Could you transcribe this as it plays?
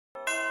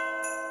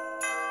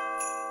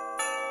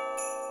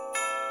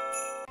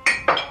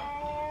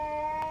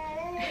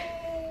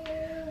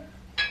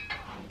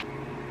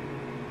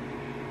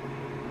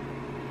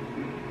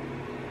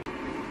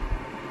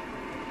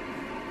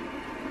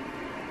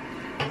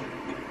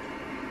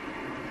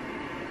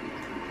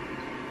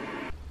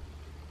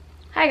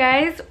Hi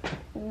guys,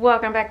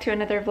 welcome back to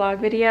another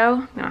vlog video.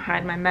 I'm gonna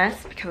hide my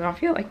mess because I don't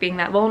feel like being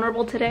that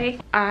vulnerable today.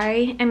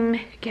 I am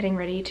getting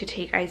ready to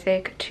take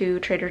Isaac to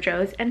Trader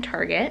Joe's and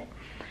Target.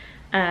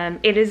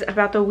 It is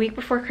about the week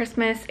before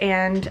Christmas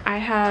and I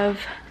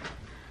have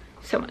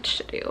so much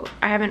to do.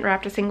 I haven't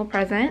wrapped a single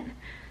present,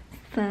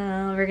 so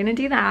we're gonna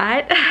do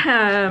that.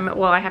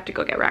 Well, I have to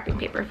go get wrapping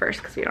paper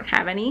first because we don't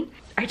have any.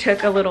 I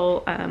took a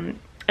little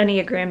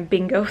Enneagram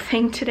bingo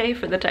thing today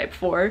for the type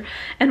 4,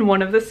 and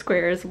one of the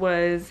squares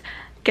was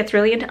gets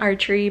really into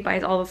archery,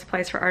 buys all the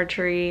supplies for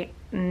archery,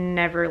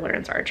 never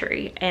learns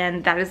archery.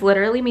 And that is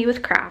literally me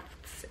with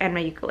crafts and my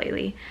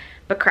ukulele.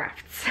 But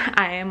crafts,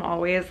 I am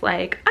always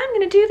like, I'm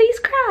gonna do these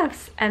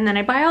crafts, and then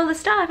I buy all the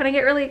stuff and I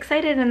get really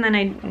excited and then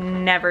I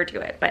never do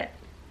it. But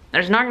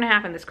there's not gonna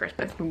happen this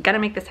Christmas. I'm gonna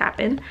make this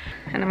happen.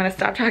 And I'm gonna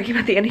stop talking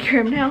about the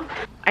Enneagram now.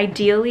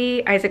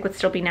 Ideally, Isaac would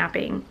still be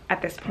napping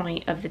at this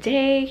point of the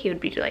day. He would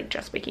be like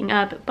just waking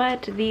up,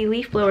 but the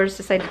leaf blowers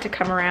decided to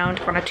come around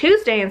on a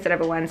Tuesday instead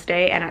of a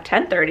Wednesday and at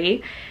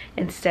 10:30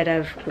 instead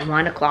of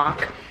 1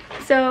 o'clock.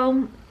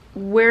 So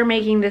we're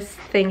making this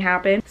thing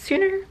happen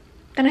sooner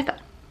than I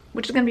thought,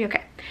 which is gonna be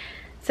okay.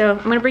 So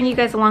I'm gonna bring you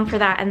guys along for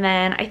that. And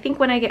then I think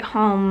when I get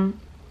home,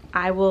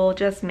 I will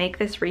just make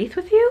this wreath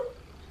with you.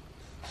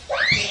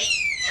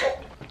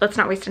 Let's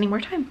not waste any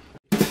more time.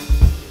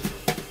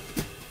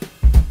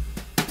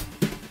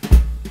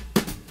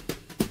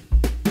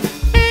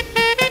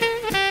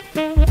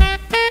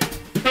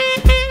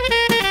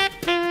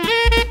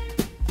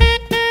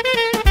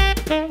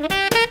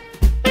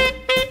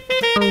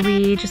 So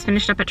we just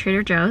finished up at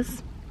Trader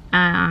Joe's.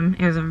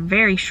 It was a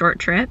very short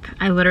trip.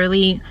 I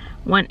literally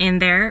went in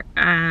there,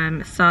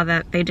 saw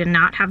that they did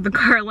not have the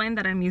garland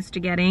that I'm used to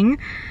getting,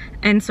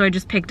 and so I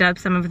just picked up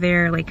some of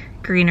their like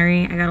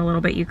greenery. I got a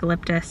little bit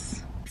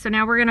eucalyptus. So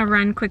now we're gonna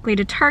run quickly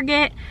to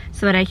Target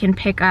so that I can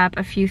pick up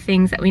a few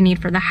things that we need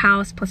for the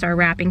house, plus our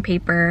wrapping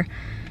paper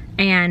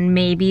and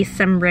maybe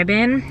some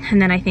ribbon.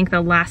 And then I think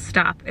the last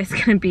stop is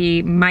gonna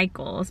be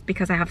Michael's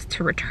because I have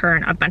to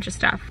return a bunch of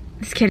stuff.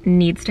 This kid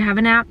needs to have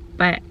a nap,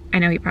 but I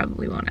know he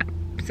probably won't nap,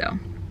 so.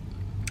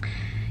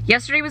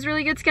 Yesterday was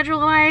really good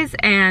schedule-wise,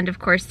 and of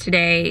course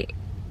today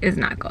is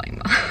not going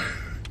well.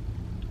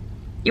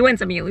 You win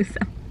some, you lose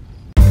some.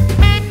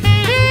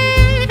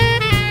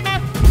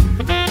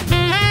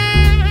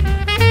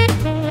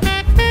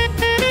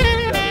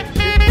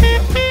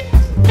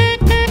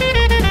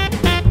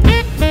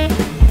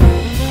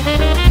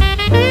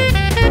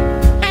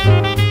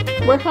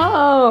 We're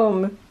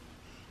home.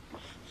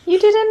 You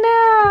did a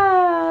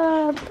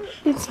nap.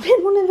 It's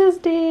been one of those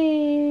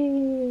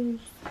days.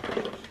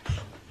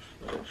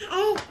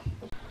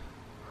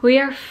 We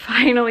are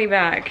finally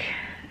back.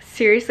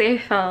 Seriously, I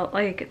felt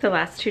like the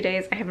last 2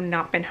 days I have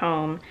not been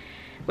home,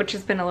 which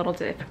has been a little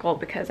difficult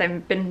because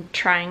I've been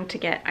trying to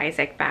get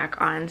Isaac back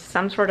on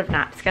some sort of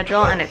nap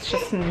schedule and it's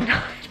just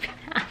not been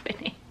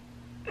happening.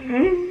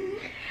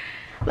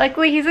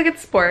 Luckily, he's a good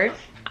sport.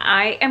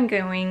 I am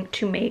going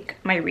to make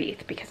my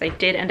wreath because I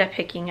did end up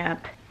picking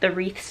up the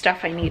wreath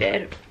stuff I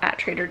needed at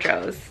Trader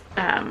Joe's.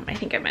 I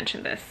think I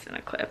mentioned this in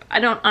a clip. I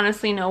don't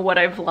honestly know what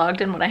I've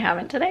vlogged and what I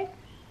haven't today.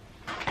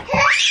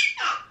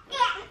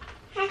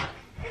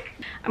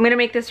 I'm gonna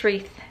make this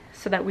wreath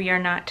so that we are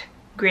not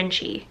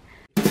grinchy